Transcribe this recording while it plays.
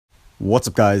What's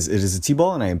up guys, it is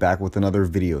T-Ball and I am back with another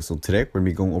video. So today we're going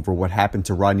to be going over what happened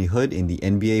to Rodney Hood in the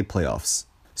NBA playoffs.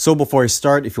 So before I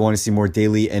start, if you want to see more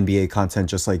daily NBA content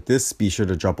just like this, be sure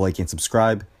to drop a like and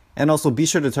subscribe. And also be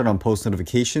sure to turn on post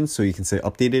notifications so you can stay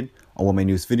updated on when my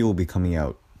newest video will be coming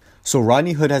out. So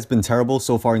Rodney Hood has been terrible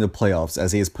so far in the playoffs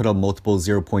as he has put up multiple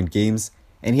 0-point games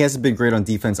and he hasn't been great on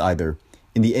defense either.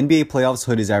 In the NBA playoffs,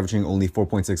 Hood is averaging only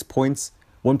 4.6 points,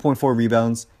 1.4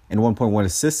 rebounds, and 1.1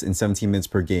 assists in 17 minutes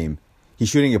per game. He's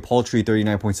shooting a paltry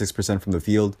 39.6% from the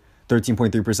field,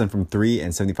 13.3% from 3,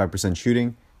 and 75%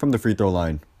 shooting from the free throw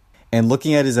line. And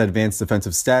looking at his advanced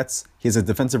defensive stats, he has a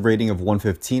defensive rating of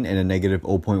 115 and a negative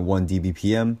 0.1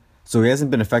 DBPM, so he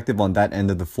hasn't been effective on that end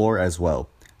of the floor as well.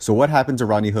 So what happened to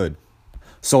Rodney Hood?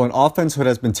 So on offense, Hood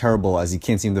has been terrible as he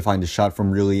can't seem to find a shot from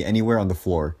really anywhere on the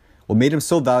floor. What made him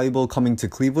so valuable coming to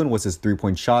Cleveland was his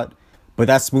 3-point shot, but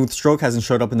that smooth stroke hasn't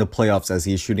showed up in the playoffs as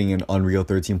he is shooting an unreal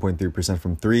 13.3%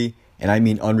 from 3, and I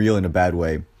mean unreal in a bad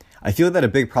way. I feel that a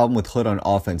big problem with Hood on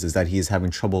offense is that he is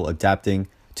having trouble adapting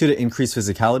to the increased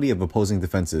physicality of opposing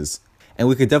defenses. And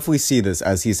we could definitely see this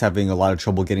as he's having a lot of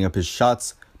trouble getting up his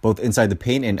shots, both inside the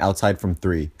paint and outside from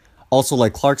 3. Also,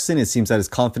 like Clarkson, it seems that his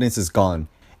confidence is gone,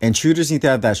 and shooters need to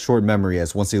have that short memory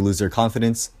as once they lose their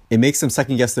confidence, it makes them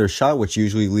second guess their shot, which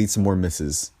usually leads to more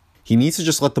misses. He needs to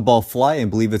just let the ball fly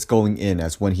and believe it's going in,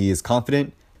 as when he is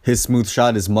confident, his smooth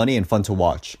shot is money and fun to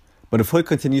watch. But if Hood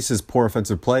continues his poor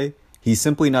offensive play, he's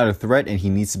simply not a threat and he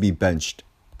needs to be benched.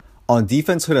 On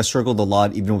defense, Hood has struggled a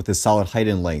lot even with his solid height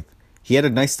and length. He had a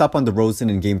nice stop on DeRozan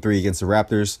in Game 3 against the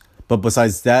Raptors, but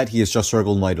besides that, he has just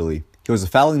struggled mightily. He was a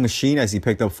fouling machine as he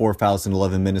picked up 4 fouls in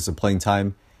 11 minutes of playing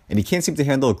time, and he can't seem to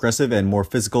handle aggressive and more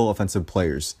physical offensive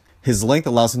players. His length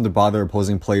allows him to bother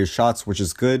opposing players' shots, which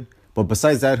is good, but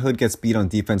besides that, Hood gets beat on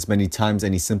defense many times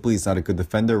and he simply is not a good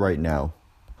defender right now.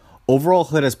 Overall,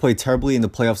 Hood has played terribly in the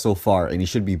playoffs so far and he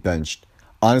should be benched.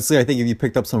 Honestly, I think if you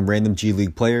picked up some random G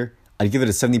League player, I'd give it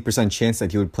a 70% chance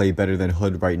that he would play better than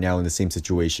Hood right now in the same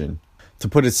situation. To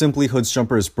put it simply, Hood's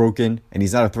jumper is broken and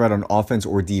he's not a threat on offense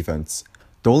or defense.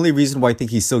 The only reason why I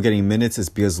think he's still getting minutes is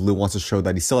because Lou wants to show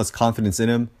that he still has confidence in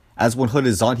him, as when Hood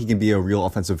is on he can be a real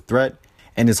offensive threat,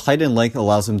 and his height and length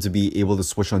allows him to be able to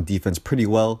switch on defense pretty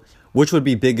well, which would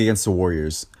be big against the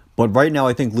Warriors. But right now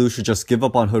I think Lou should just give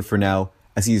up on Hood for now,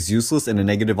 as he is useless and a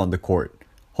negative on the court.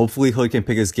 Hopefully Hood can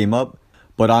pick his game up,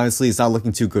 but honestly it's not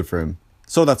looking too good for him.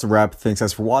 So that's a wrap. Thanks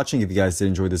guys for watching. If you guys did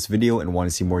enjoy this video and want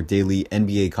to see more daily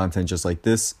NBA content just like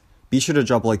this, be sure to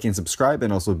drop a like and subscribe,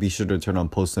 and also be sure to turn on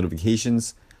post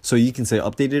notifications so you can stay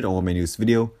updated on when my newest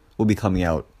video will be coming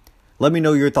out. Let me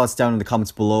know your thoughts down in the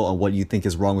comments below on what you think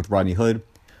is wrong with Rodney Hood.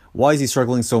 Why is he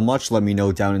struggling so much? Let me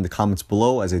know down in the comments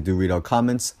below as I do read out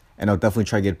comments, and I'll definitely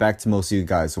try to get back to most of you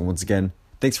guys. So once again,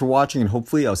 thanks for watching and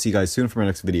hopefully I'll see you guys soon for my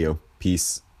next video.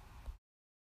 Peace.